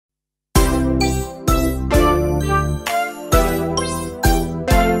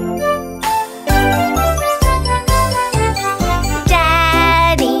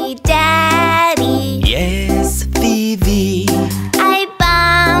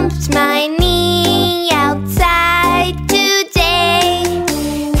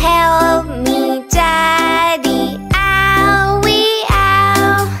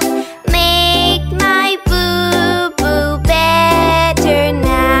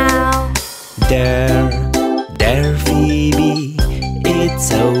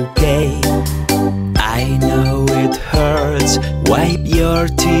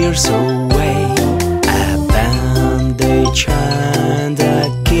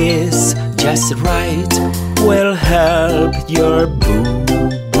feels right will help your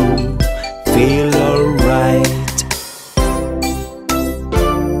boo-boo feel alright.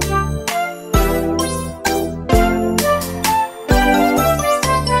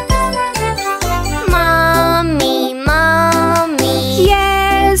 Mommy, Mommy.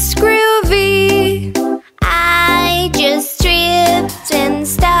 Yes, Groovy. I just tripped and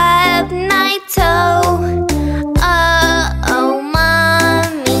stubbed my toe. Oh,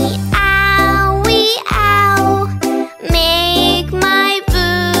 Mommy, owie, ow. Make my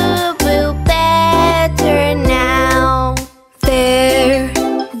boo-boo better now.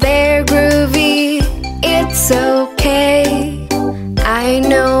 There, Groovy, it's okay. I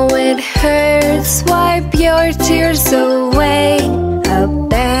know it hurts, wipe your tears away. A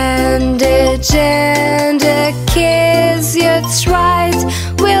bandage and a kiss, it's right,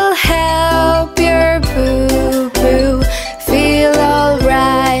 will help your boo-boo feel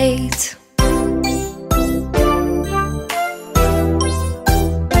alright.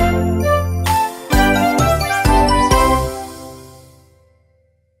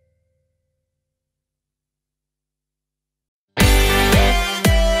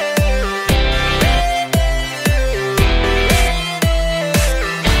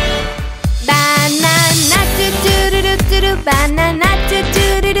 Banana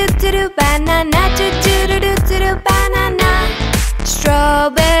do-do-do-do-do, banana do-do-do-do-do, banana.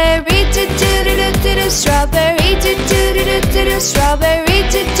 Strawberry do-do-do-do-do, strawberry do-do-do-do-do, strawberry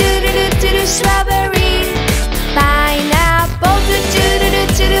do-do-do-do-do, strawberry. Pineapple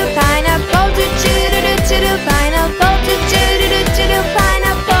do-do-do-do-do, pineapple do-do-do-do-do, pineapple do-do-do-do-do,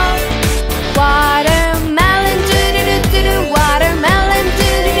 pineapple. Watermelon do-do-do-do-do, watermelon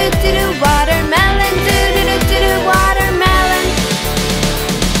do-do-do-do-do, watermelon do-do-do-do-do, watermelon.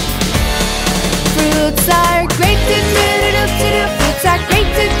 Fruits are great do-do-do-do-do, fruits are great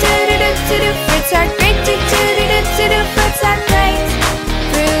do-do-do-do-do, fruits are great do-do-do-do-do, fruits are great.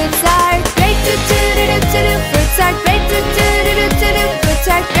 Fruits are great do-do-do-do-do, fruits are great do-do-do-do-do, fruits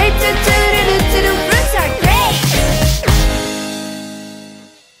are great do-do-do-do-do, fruits are great.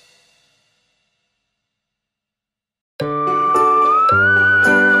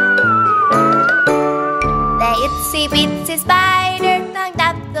 The itsy bitsy spider climbed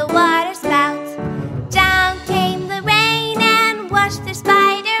up the water spout. Down came the rain and washed the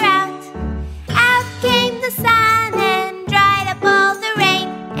spider out. Out came the sun and dried up all the rain.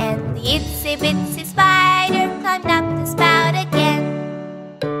 And the itsy bitsy spider climbed up the spout again.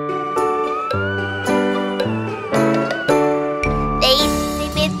 The itsy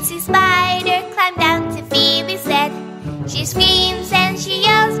bitsy spider climbed down to Phoebe's bed. She screams and she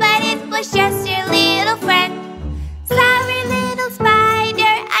yells, but it was just your little friend. Sorry, little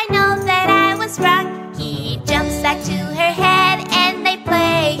spider, I know that I was wrong. He jumps back to her head and they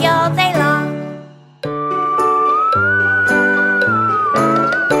play all day long.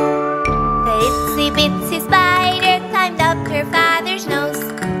 The itsy bitsy spider climbed up her father's nose.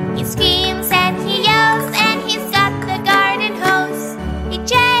 He screams and he yells and he's got the garden hose. He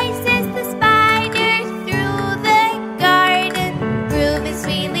chases the spider through the garden. Groovy's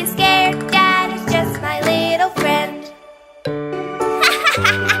really scared, Dad is just my little friend.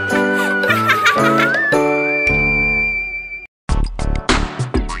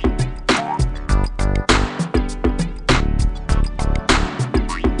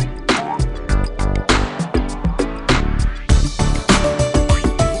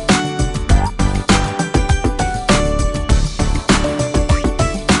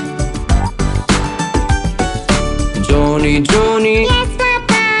 Johnny, Yes,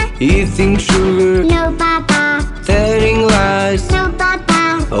 Papa. eating sugar, No, Papa. telling lies. No,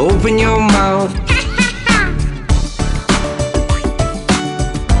 Papa. Open your mouth.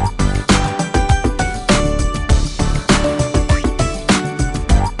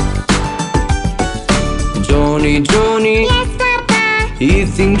 Johnny, Yes, Papa.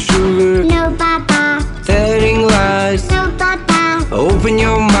 eating sugar, No, Papa. telling lies. No, Papa. Open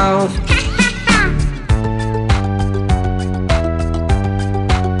your mouth.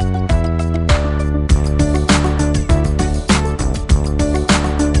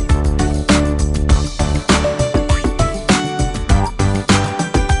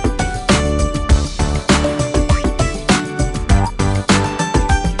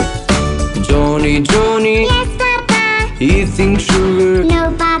 Johnny, Yes, Papa. eating sugar,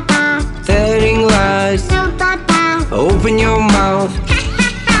 No, Papa. telling lies. No, Papa. Open your mouth.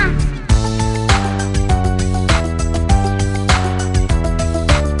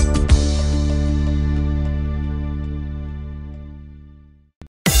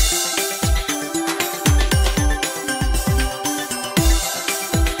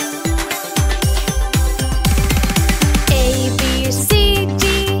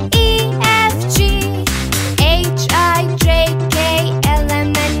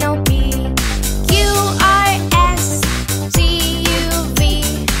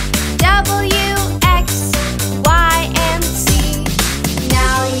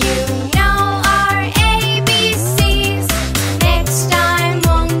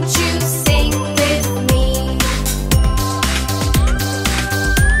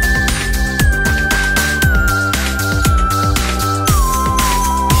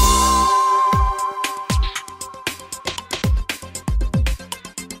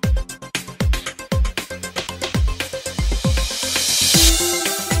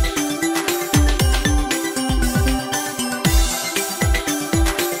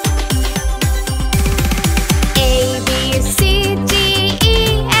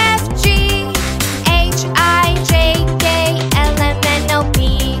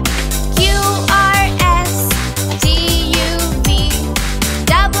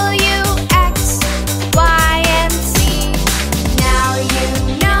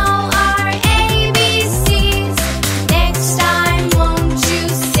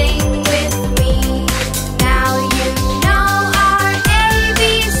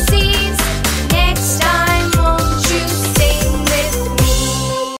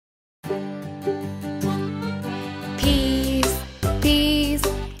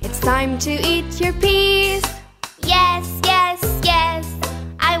 time to eat your peas. Yes, yes, yes,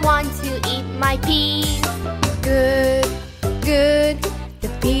 I want to eat my peas. Good, good, the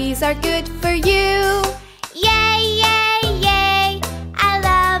peas are good for you. Yay, yay, yay, I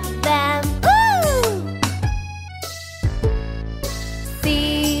love them. Woo!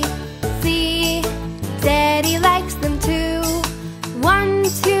 See, see, Daddy likes them too. 1,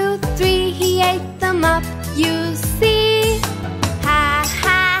 2, 3, he ate them up, you see. Ha,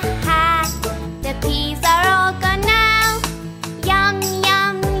 ha, ha, the peas are all gone now. Yum,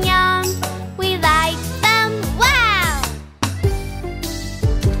 yum, yum, we like them. Wow!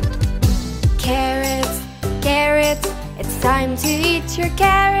 Carrots, carrots, it's time to eat your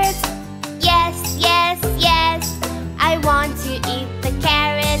carrots. Yes, yes, yes, I want to eat the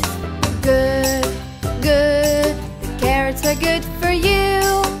carrots. Good, good, the carrots are good for you.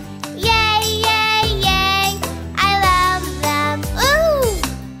 Yay, yay, yay, I love them. Ooh!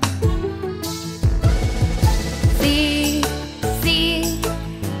 See, see,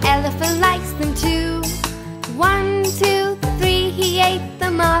 elephant likes them too. 1, 2, 3, he ate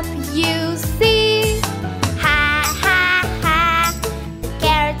them up, you see. Ha, ha, ha, the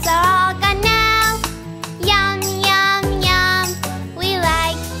carrots are all gone now. Yum, yum, yum, we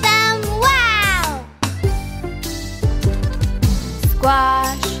like them. Wow!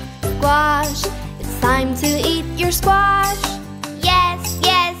 Squash, squash, it's time to eat your squash. Yes,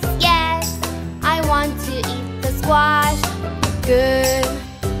 yes, yes, I want to eat the squash. Good,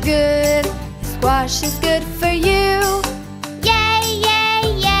 good, the squash is good for you. Yay, yay,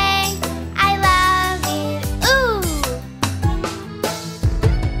 yay, I love it. Ooh!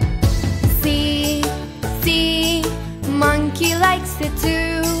 See, see, monkey likes it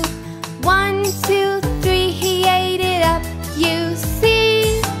too. 1, 2, 3, he ate it up, you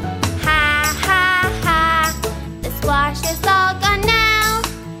see. Ha, ha, ha, the squash is all gone now.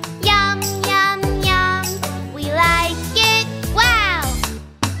 Yum, yum, yum, we like it. Wow!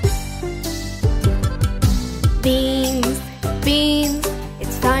 Beans, beans,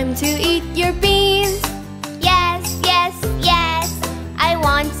 it's time to eat your beans. Yes, yes, yes, I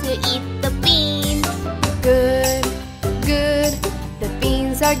want to eat the beans. Good, good, the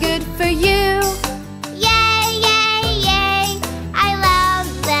beans are good for you. Yay, yay, yay, I love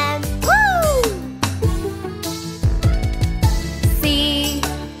them. Woo! See,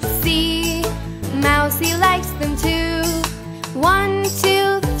 see, Mousy likes them too. 1,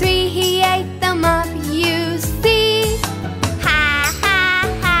 2, 3, he ate them up, you see. Ha, ha,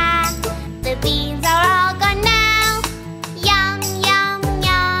 ha, the beans are all gone now. Yum, yum,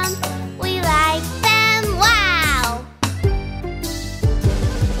 yum, we like them. Wow!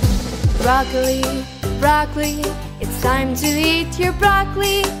 Broccoli, broccoli, it's time to eat your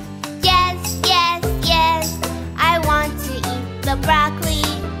broccoli. Yes, yes, yes, I want to eat the broccoli.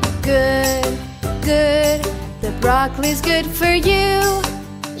 Good, good, the broccoli's good for you.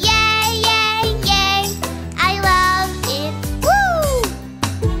 Yay, yay, yay, I love it. Woo!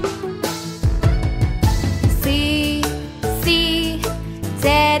 See, see,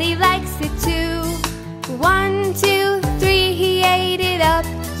 Daddy likes it too. 1, 2, 3, he ate it up,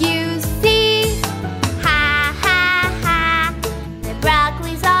 you see. Ha, ha, ha, the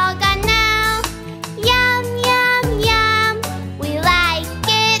broccoli's all gone now. Yum, yum, yum, we like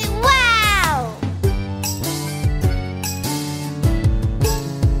it. Wow!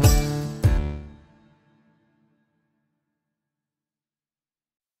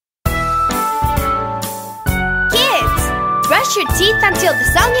 Kids, brush your teeth until the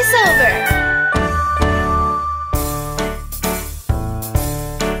song is over.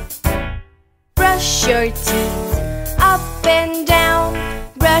 Brush your teeth up and down.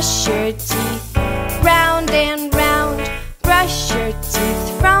 Brush your teeth round and round. Brush your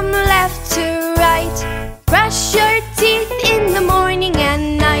teeth from left to right. Brush your teeth in the morning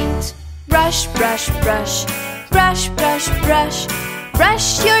and night. Brush, brush, brush. Brush, brush, brush.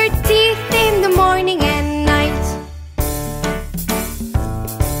 Brush your teeth in the morning and night.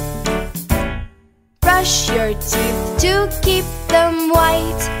 Brush your teeth to keep them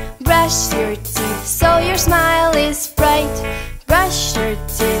white. Brush your teeth so your smile is bright. Brush your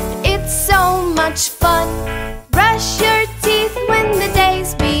teeth, it's so much fun. Brush your teeth when the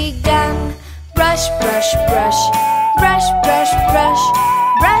day's begun. Brush, brush, brush. Brush, brush, brush.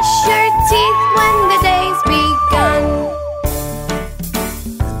 Brush your teeth when the day's begun.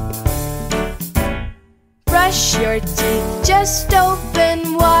 Brush your teeth, just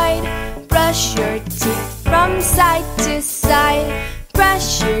open wide. Brush your teeth from side to side.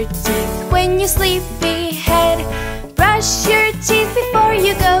 Brush your teeth when you sleepyhead. Brush your teeth before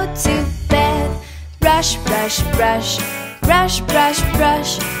you go to bed. Brush, brush, brush. Brush, brush,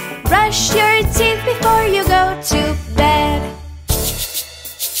 brush. Brush your teeth before you go to bed.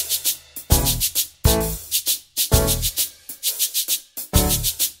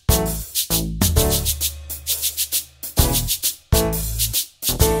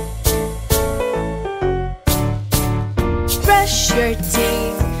 Brush your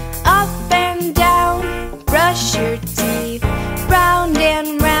teeth up and down. Brush your teeth round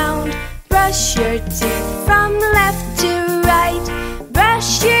and round. Brush your teeth from left to right.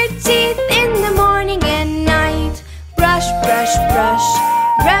 Brush your teeth in the morning and night. Brush, brush, brush.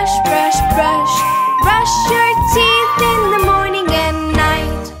 Brush, brush, brush. Brush your teeth in the morning and night.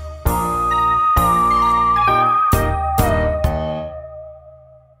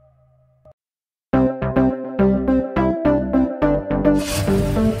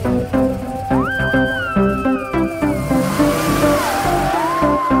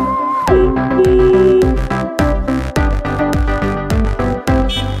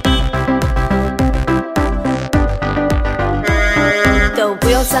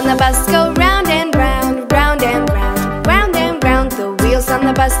 On the bus go round and round, round and round, round and round. The wheels on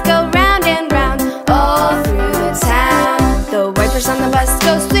the bus go round and round, all through the town. The wipers on the bus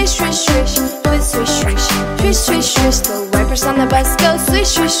go swish, swish, swish, swish, swish, swish, swish, swish, swish. The wipers on the bus go swish,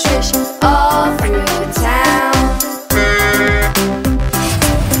 swish, swish, all through the town.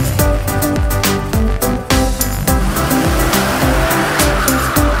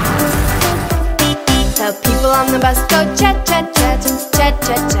 The people on the bus go chat, chat, chat, chat,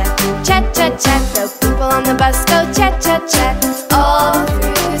 chat, chat, chat, chat, chat. The people on the bus go chat, chat, chat, all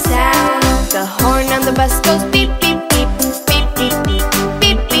through the town. The horn on the bus goes beep, beep, beep, beep, beep, beep,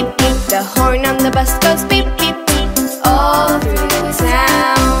 beep, beep, beep. The horn on the bus goes beep, beep, beep, all through the town.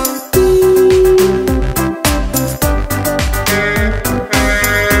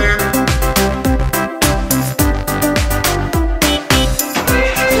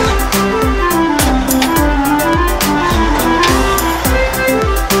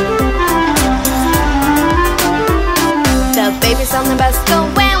 On the bus go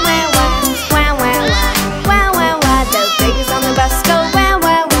wah wah wah, wah wah wah, wah wah wah. The babies on the bus go wah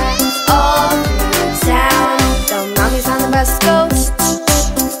wah wah, all through the town. The mommies on the bus go shh, shh,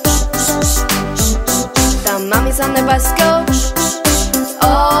 shh, shh, shh. The mommies on the bus go shh, shh,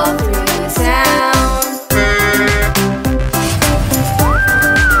 all through the town.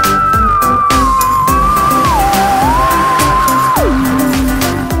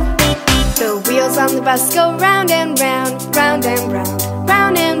 The wheels on the bus go round and round, round and round,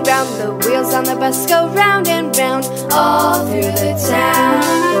 round and round. The wheels on the bus go round and round, all through the town.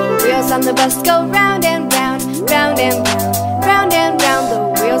 The wheels on the bus go round and round, round and round, round and round.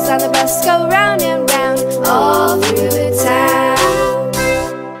 The wheels on the bus go round and round, all through the town.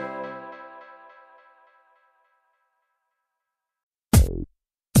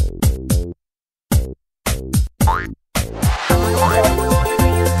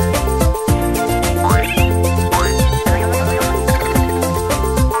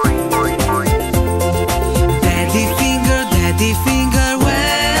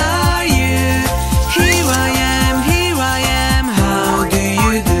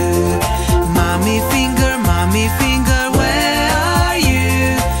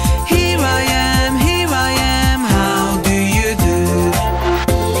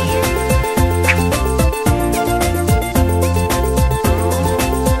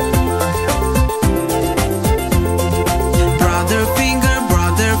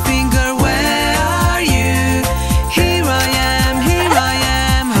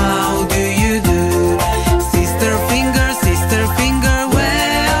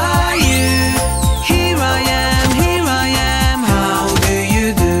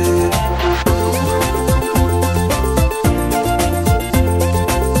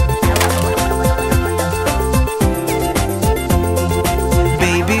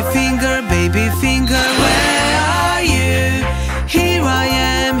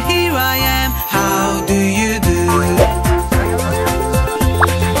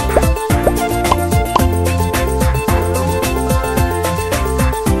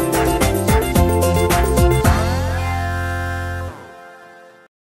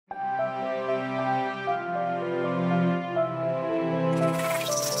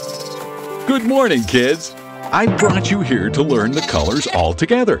 Good morning, kids. I brought you here to learn the colors all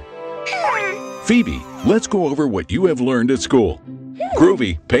together. Phoebe, let's go over what you have learned at school.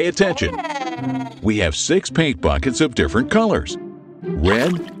 Groovy, pay attention. We have 6 paint buckets of different colors.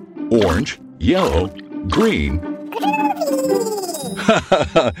 Red, orange, yellow, green.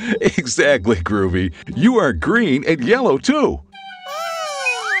 Exactly, Groovy. You are green and yellow too.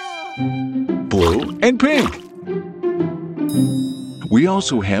 Blue and pink. we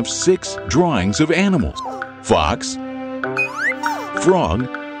also have 6 drawings of animals: fox, frog,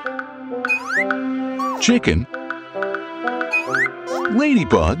 chicken,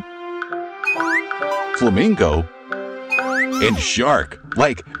 ladybug, flamingo, and shark,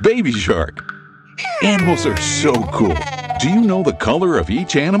 like baby shark. Animals are so cool. Do you know the color of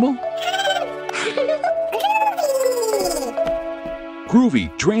each animal?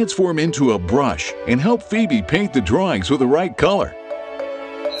 Groovy, transform into a brush and help Phoebe paint the drawings with the right color.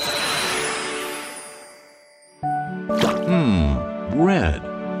 Red.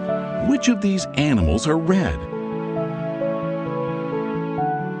 Which of these animals are red?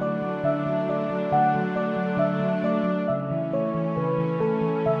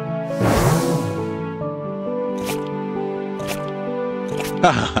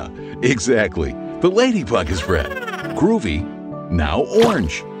 Haha, exactly. The ladybug is red. Groovy, now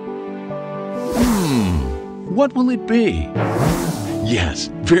orange. What will it be? Yes,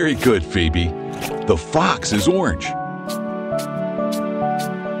 very good, Phoebe. The fox is orange.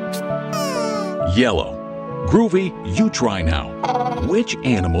 Yellow. Groovy, you try now. Which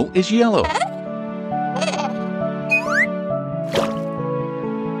animal is yellow?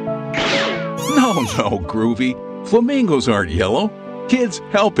 No, Groovy. Flamingos aren't yellow. Kids,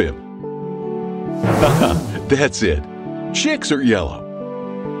 help him. That's it. Chicks are yellow.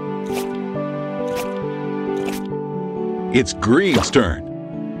 It's Green's turn.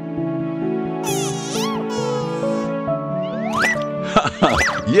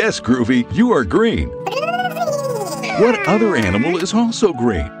 Yes, Groovy, you are green. What other animal is also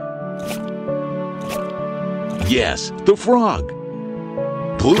green? Yes, the frog.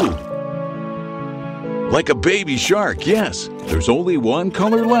 Blue. Like a baby shark, yes. There's only one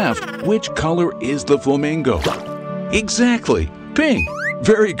color left. Which color is the flamingo? Exactly, pink.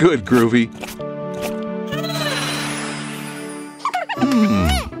 Very good, Groovy.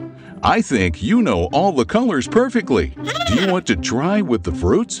 I think you know all the colors perfectly. Do you want to try with the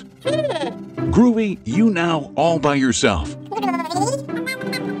fruits? Groovy, you now all by yourself.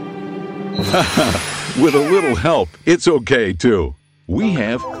 With a little help, it's okay too. We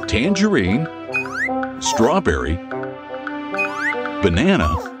have tangerine, strawberry,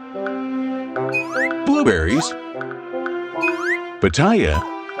 banana, blueberries, pitaya,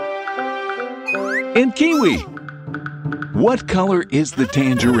 and kiwi. What color is the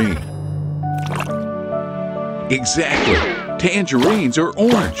tangerine? Exactly. Tangerines are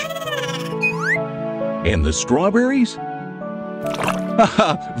orange. And the strawberries?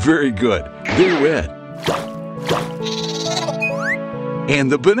 Haha, very good. They're red. And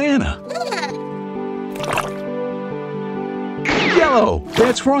the banana? Yellow.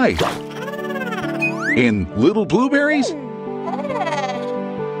 That's right. And little blueberries?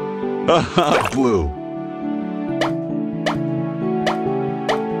 Haha, blue.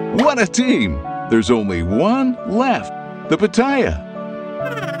 What a team! There's only one left, the pitaya.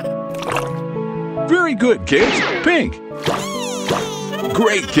 Very good, kids. Pink.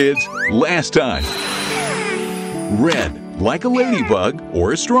 Great, kids. Last time. Red, like a ladybug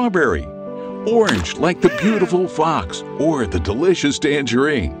or a strawberry. Orange, like the beautiful fox or the delicious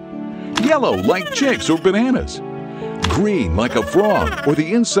tangerine. Yellow, like chicks or bananas. Green, like a frog or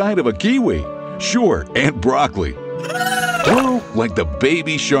the inside of a kiwi. Sure, and broccoli. Blue, like the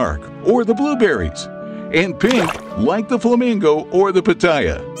baby shark or the blueberries. And pink, like the flamingo or the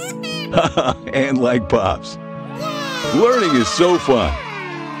pitaya. And like Pops. Learning is so fun.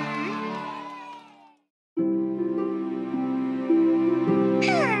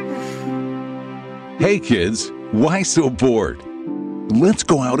 Hey kids, why so bored? Let's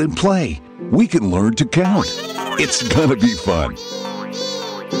go out and play. We can learn to count. It's gonna be fun.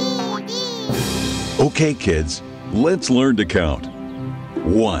 Okay kids, let's learn to count.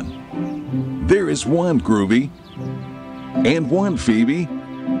 1. There is 1, Groovy. And 1, Phoebe.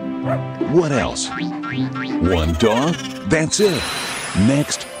 What else? 1 dog. That's it.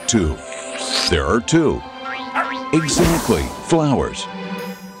 Next, 2. There are 2. Exactly. Flowers.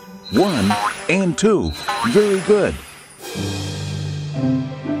 1 and 2. Very good.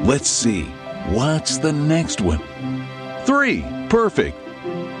 Let's see. What's the next one? 3. Perfect.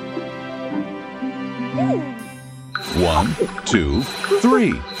 1, 2,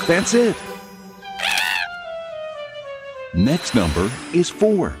 3. That's it. Next number is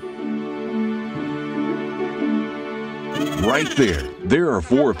 4. Right there. There are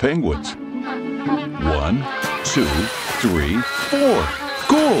 4 penguins. 1, 2, 3, 4.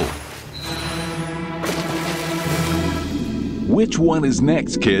 Cool. Which one is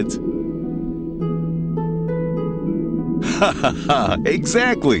next, kids? Ha ha ha!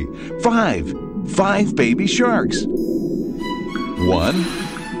 Exactly. 5. 5 baby sharks. 1,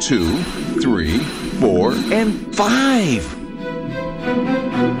 2, 3, 4, and 5.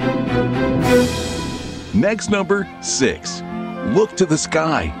 Next number, 6. Look to the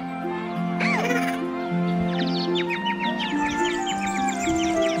sky.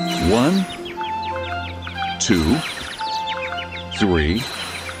 1, 2, 3,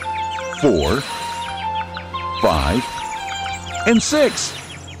 4, 5, and 6.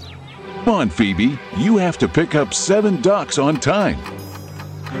 Come on, Phoebe, you have to pick up 7 ducks on time.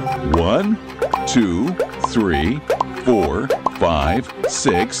 1, 2, 3, 4, 5,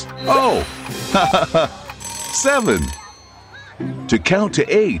 6. Oh, 7. To count to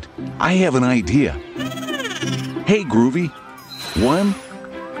 8, I have an idea. Hey, Groovy. 1,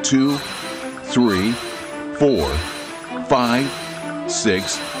 2, 3, 4, 5,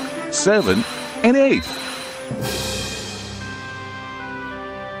 6, 7, and 8.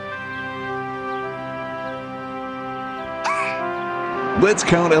 Let's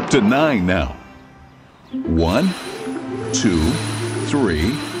count up to 9 now. 1, 2,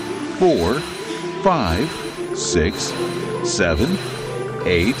 3, 4, 5, 6, 7,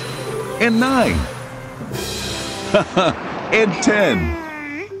 8, and 9. And 10.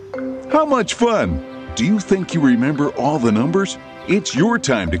 How much fun! Do you think you remember all the numbers? It's your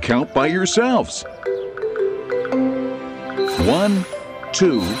time to count by yourselves. 1,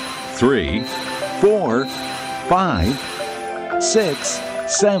 2, 3, 4, 5, 6,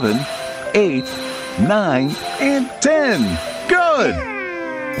 7, 8, 9, and 10. Good!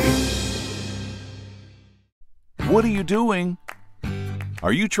 What are you doing?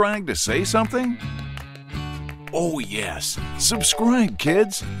 Are you trying to say something? Oh yes, subscribe,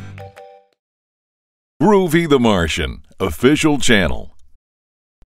 kids! Groovy the Martian, official channel.